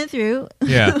 that's what I went through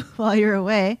while you were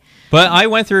away. But I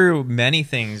went through many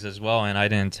things as well, and I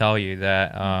didn't tell you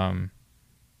that.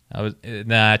 I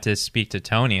had to speak to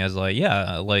Tony. I was like,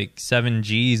 like 7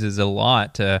 G's is a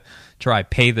lot to try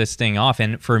pay this thing off.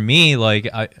 And for me,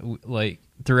 like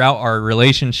throughout our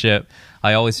relationship,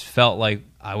 I always felt like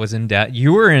I was in debt.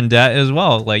 You were in debt as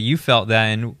well. Like you felt that,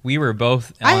 and we were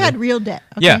both. I had real debt.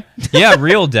 Okay. Yeah,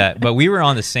 real debt. But we were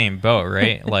on the same boat,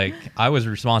 right? Like I was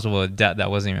responsible for debt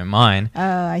that wasn't even mine. Oh,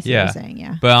 I see what you're saying.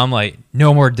 Yeah. But I'm like,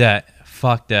 no more debt.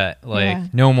 Fuck that.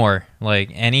 Like no more.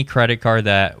 Like any credit card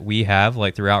that we have,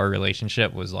 like throughout our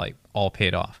relationship, was like all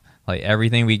paid off. Like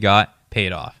everything we got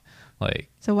paid off. Like.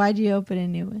 So why did you open a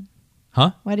new one?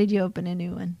 Huh? Why did you open a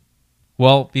new one?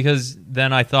 Well, because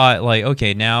then I thought, like,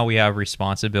 okay, now we have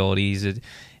responsibilities.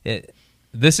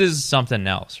 This is something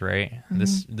else, right?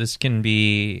 This can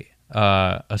be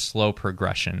a slow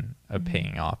progression of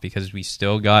paying off because we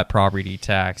still got property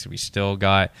tax, we still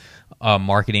got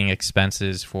marketing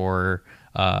expenses for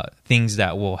things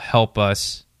that will help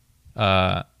us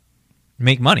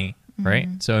make money, right?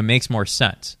 So it makes more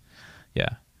sense. Yeah.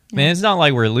 I mean, it's not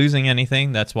like we're losing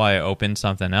anything. That's why I opened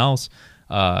something else.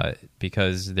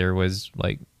 Because there was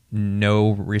like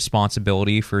no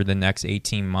responsibility for the next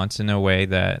 18 months in a way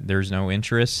that there's no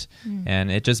interest,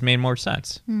 and it just made more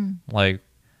sense. Like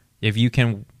if you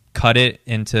can cut it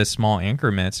into small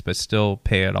increments but still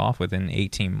pay it off within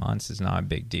 18 months is not a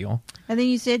big deal. And then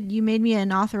you said you made me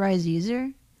an authorized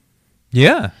user?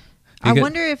 Yeah. I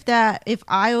wonder if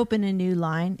I open a new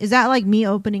line, is that like me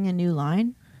opening a new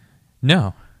line?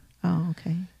 No. Oh,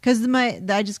 okay. Because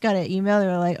I just got an email. They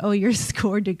were like, "Oh, your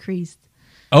score decreased."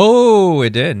 Oh,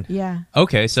 it did. Yeah.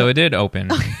 Okay, so it did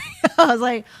open. I was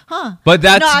like, "Huh." But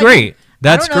that's great.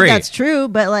 That's I don't know great. If that's true,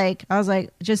 but like, I was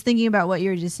like, just thinking about what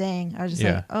you were just saying. I was just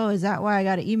like, "Oh, is that why I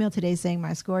got an email today saying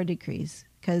my score decreased?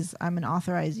 Because I'm an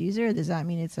authorized user? Does that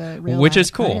mean it's a real?" Which is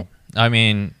cool. Credit? I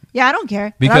mean, yeah, I don't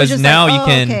care because now you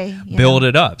can build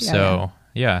it up. So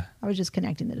yeah, I was just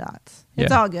connecting the dots.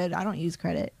 It's all good. I don't use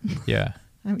credit. Yeah.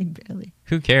 I mean, barely.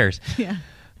 Who cares? Yeah.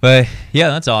 But yeah,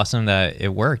 that's awesome that it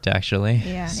worked actually.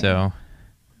 Yeah. So. Yeah.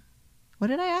 What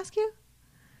did I ask you?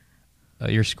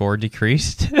 Your score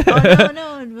decreased? Oh,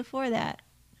 no, before that.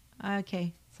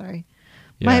 Okay, sorry.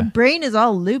 Yeah. My brain is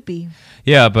all loopy.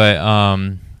 Yeah, but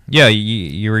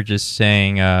you were just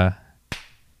saying.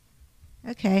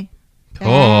 Okay.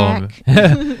 Cool.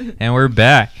 And we're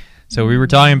back. So we were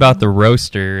talking about the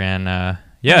roaster and.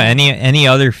 Yeah. Any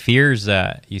other fears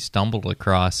that you stumbled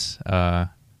across?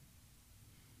 That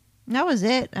was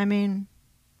it. I mean,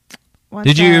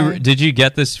 did you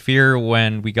get this fear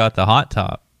when we got the hot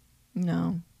top?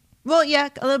 No. Well, yeah,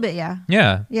 a little bit. Yeah.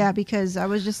 Yeah. Yeah, because I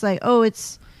was just like, oh,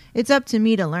 it's up to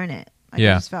me to learn it. I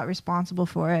just felt responsible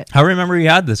for it. I remember we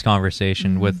had this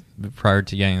conversation prior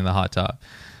to getting the hot top.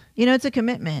 You know, it's a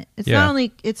commitment. It's not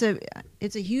only it's a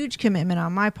huge commitment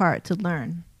on my part to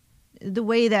learn. The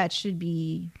way that should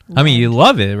be learned. I mean, you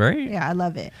love it, right? Yeah, I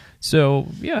love it. So,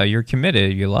 yeah, you're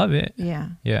committed. You love it. Yeah.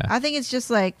 Yeah. I think it's just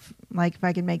like if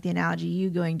I could make the analogy, you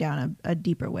going down a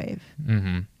deeper wave.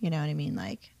 Mm-hmm. You know what I mean?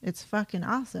 Like, it's fucking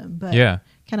awesome, but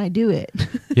can I do it?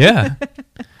 Yeah.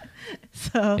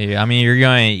 So yeah, I mean, you're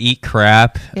going to eat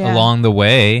crap along the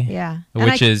way. Yeah.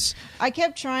 I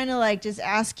kept trying to like just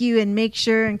ask you and make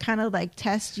sure and kind of like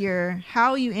test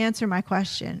how you answer my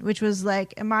question, which was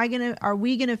like, are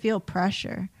we going to feel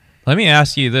pressure? Let me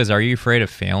ask you this. Are you afraid of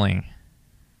failing?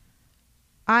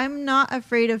 I'm not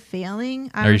afraid of failing.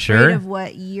 I'm Are you afraid sure? of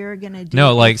what you're going to do.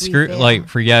 No, like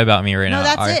forget about me right now. No,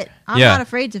 that's it. I'm not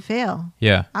afraid to fail.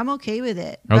 Yeah. I'm okay with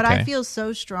it. But I feel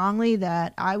so strongly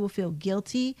that I will feel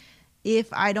guilty if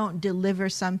I don't deliver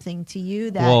something to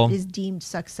you that is deemed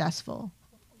successful.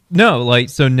 No, like,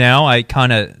 so now I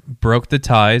kind of broke the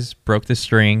ties, broke the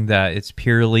string that it's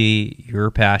purely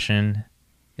your passion.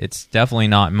 It's definitely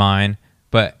not mine,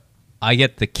 but I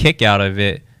get the kick out of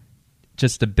it.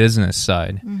 Just the business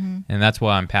side, and that's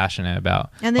what I'm passionate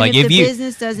about. And then like if the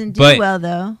business doesn't do well,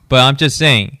 though. But I'm just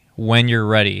saying, when you're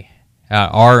ready, at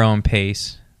our own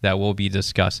pace, that we'll be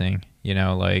discussing. You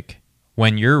know, like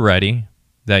when you're ready,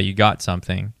 that you got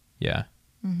something,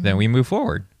 then we move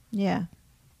forward. Yeah.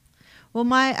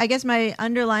 Well, I guess my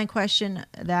underlying question,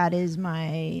 that is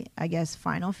my, I guess,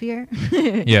 final fear.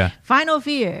 Yeah. Final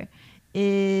fear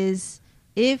is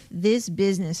if this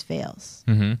business fails.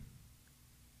 Mm-hmm.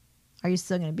 Are you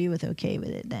still going to be okay with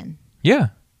it then? Yeah.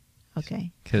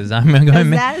 Okay. Because I'm going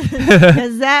to...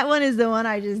 Because that one is the one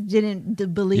I just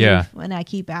didn't believe when I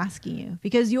keep asking you.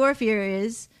 Because your fear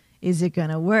is it going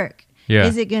to work? Yeah.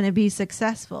 Is it going to be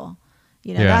successful?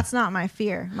 You know, that's not my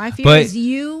fear. My fear is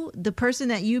the person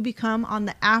that you become on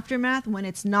the aftermath when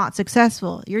it's not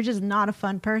successful. You're just not a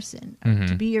fun person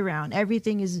to be around.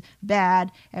 Everything is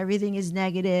bad. Everything is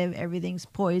negative. Everything's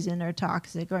poison or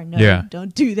toxic or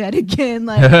don't do that again.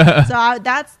 Like,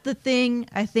 that's the thing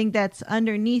I think that's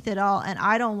underneath it all. And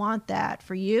I don't want that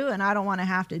for you. And I don't want to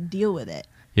have to deal with it.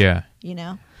 Yeah. You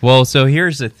know? Well, so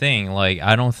here's the thing. Like,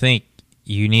 I don't think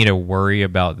you need to worry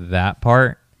about that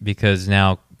part because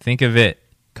now... Think of it,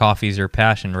 coffee's your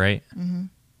passion, right? Mm-hmm.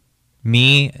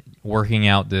 Me working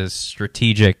out this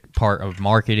strategic part of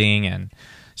marketing and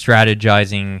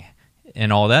strategizing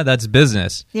and all that, that's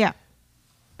business. Yeah.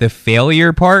 The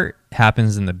failure part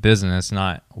happens in the business,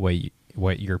 not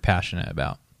what you're passionate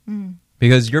about. Mm.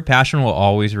 Because your passion will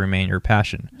always remain your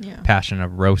passion. Yeah. Passion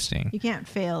of roasting. You can't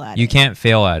fail at it. You can't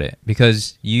fail at it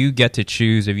because you get to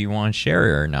choose if you want to share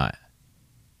it or not.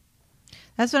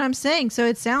 That's what I'm saying. So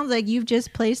it sounds like you've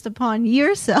just placed upon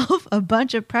yourself a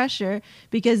bunch of pressure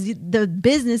because the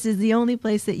business is the only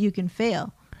place that you can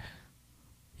fail.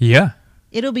 Yeah.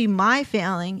 It'll be my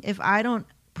failing if I don't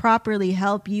properly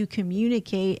help you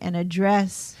communicate and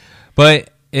address why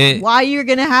you're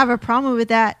going to have a problem with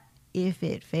that if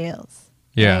it fails.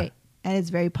 Yeah. Right? And it's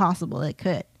very possible it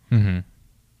could. Mm-hmm.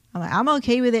 I'm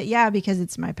okay with it, because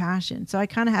it's my passion. So I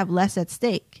kind of have less at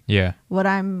stake. Yeah. What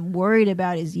I'm worried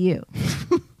about is you.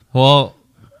 Well,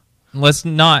 let's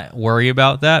not worry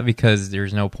about that because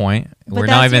there's no point. But we're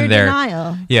not even there.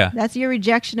 Denial. Yeah. That's your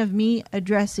rejection of me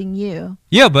addressing you.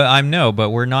 Yeah,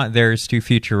 but we're not there. It's too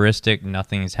futuristic.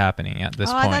 Nothing's happening at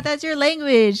this point. I thought that's your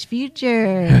language,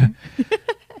 future.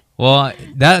 Well,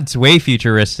 that's way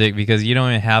futuristic because you don't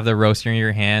even have the roaster in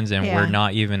your hands and we're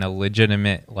not even a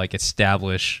legitimate, like,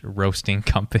 established roasting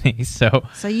company. So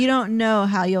you don't know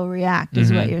how you'll react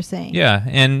is what you're saying. Yeah,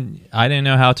 and I didn't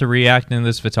know how to react in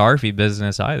this photography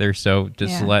business either. So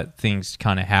just let things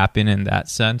kind of happen in that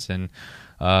sense. And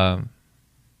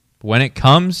when it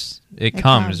comes, it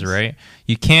comes, right?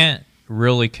 You can't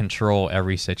really control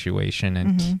every situation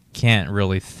and can't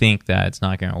really think that it's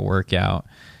not going to work out.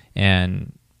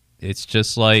 And... it's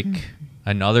just like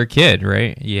another kid,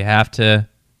 right? You have to,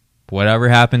 whatever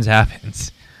happens,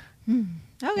 happens. Okay,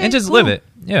 and just live it.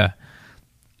 Yeah.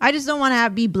 I just don't want to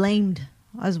be blamed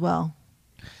as well.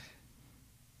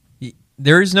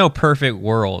 There is no perfect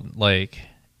world. Like,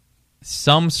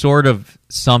 some sort of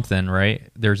something, right?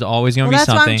 There's always going to be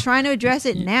something. That's why I'm trying to address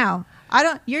it now.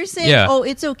 You're saying,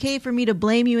 it's okay for me to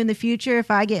blame you in the future if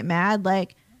I get mad.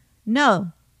 Like,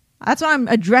 no. That's why I'm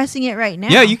addressing it right now.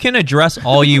 Yeah, you can address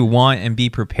all you want and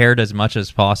be prepared as much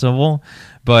as possible,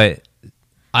 but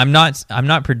I'm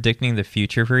not predicting the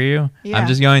future for you. Yeah. I'm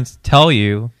just going to tell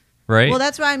you, right? Well,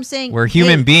 that's why I'm saying we're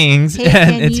human beings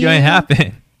and it's going to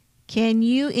happen. Can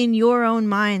you in your own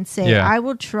mind say, I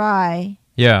will try?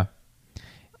 Yeah.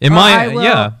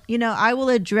 I will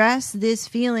address this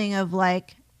feeling of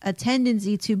like a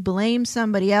tendency to blame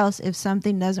somebody else if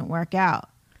something doesn't work out.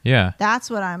 Yeah. That's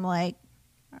what I'm like.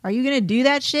 Are you going to do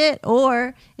that shit?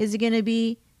 Or is it going to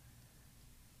be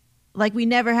like we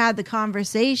never had the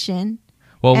conversation?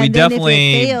 Well, we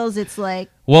definitely... if it fails, it's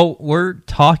like... Well, we're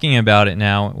talking about it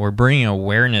now. We're bringing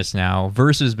awareness now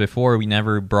versus before we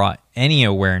never brought any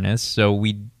awareness. So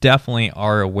we definitely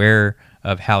are aware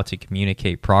of how to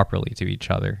communicate properly to each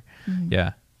other. Mm-hmm.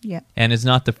 Yeah. Yeah. And it's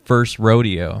not the first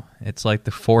rodeo. It's like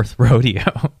the fourth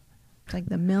rodeo. It's like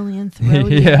the millionth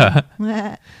rodeo.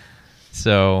 Yeah.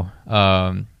 So,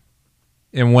 and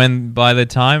when by the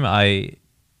time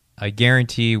I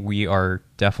guarantee we are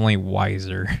definitely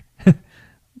wiser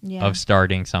Yeah. of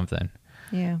starting something.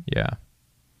 Yeah. Yeah.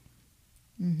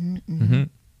 Mm-hmm. Mm-hmm.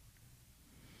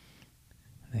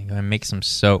 I'm gonna make some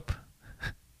soap.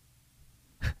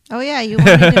 Oh yeah, you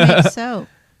want me to make soap.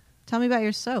 Tell me about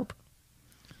your soap.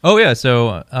 Oh yeah,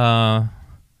 so I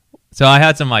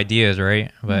had some ideas,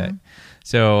 right? But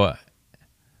so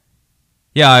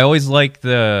yeah, I always like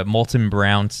the Molten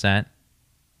Brown scent.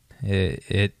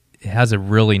 It has a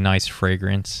really nice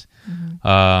fragrance,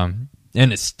 and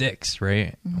it sticks,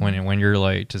 right? When you're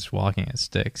like just walking, it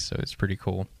sticks, so it's pretty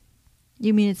cool.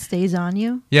 You mean it stays on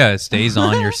you? Yeah, it stays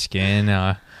on your skin.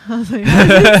 I was like, how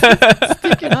does it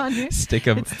stick it on you? It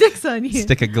sticks on you.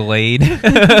 Stick a Glade.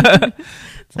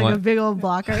 It's like a big old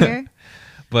block right here.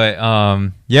 But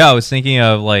yeah, I was thinking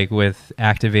of like with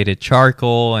activated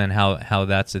charcoal and how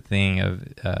that's a thing of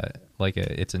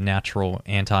it's a natural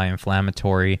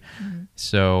anti-inflammatory.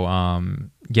 So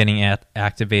getting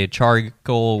activated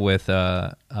charcoal with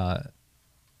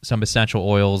some essential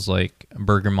oils like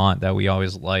bergamot that we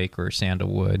always like, or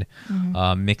sandalwood,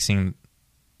 mixing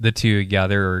the two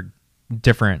together, or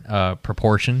different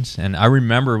proportions. And I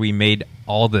remember we made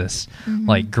all this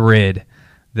like grid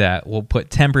that will put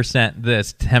 10%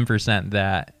 this, 10%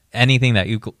 that, anything that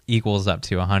equals up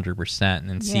to 100%,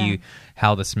 and see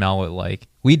how the smell would like.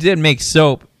 We did make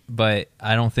soap, but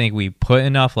I don't think we put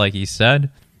enough, like you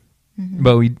said.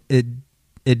 But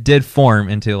it did form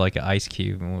into like an ice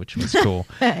cube, which was cool.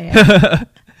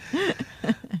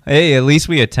 Hey, at least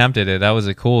we attempted it. That was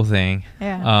a cool thing.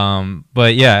 Yeah.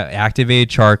 But yeah,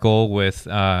 activated charcoal with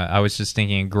I was just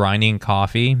thinking grinding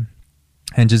coffee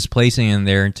and just placing it in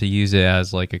there to use it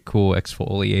as like a cool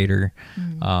exfoliator.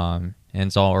 And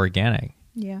it's all organic.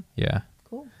 Yeah. Yeah.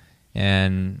 Cool.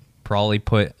 And probably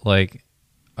put like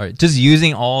just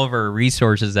using all of our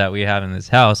resources that we have in this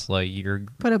house, like you're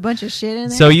put a bunch of shit in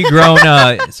there. So you grown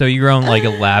like a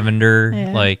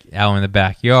lavender like out in the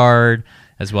backyard,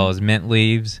 as well as mint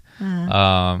leaves. So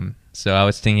I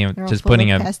was thinking of just putting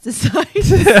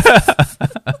pesticides.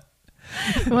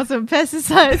 You want some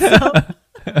pesticides?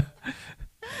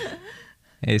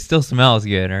 It still smells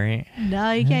good, right?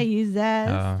 No, you can't use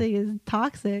that. This thing is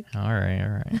toxic. All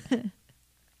right. That'd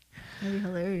be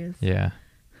hilarious. Yeah.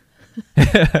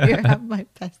 Here, have my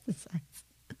pesticides.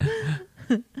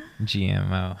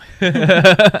 GMO.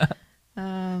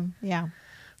 Yeah.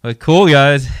 But cool,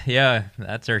 guys. Yeah,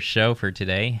 that's our show for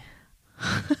today.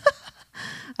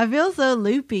 I feel so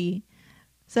loopy.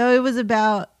 So it was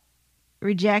about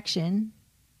rejection.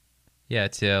 Yeah,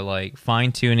 to like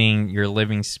fine-tuning your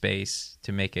living space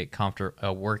to make it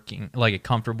a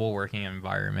comfortable working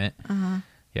environment.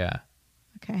 Yeah.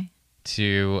 Okay.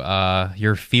 To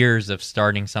your fears of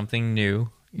starting something new,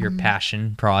 your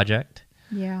passion project.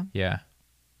 Yeah. Yeah.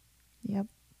 Yep.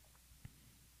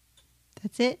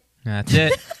 That's it. That's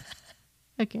it.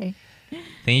 Okay.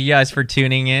 Thank you guys for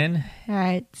tuning in. All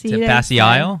right. See you next Pass the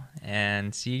time. Aisle,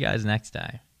 and see you guys next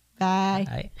time.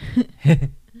 Bye. Bye.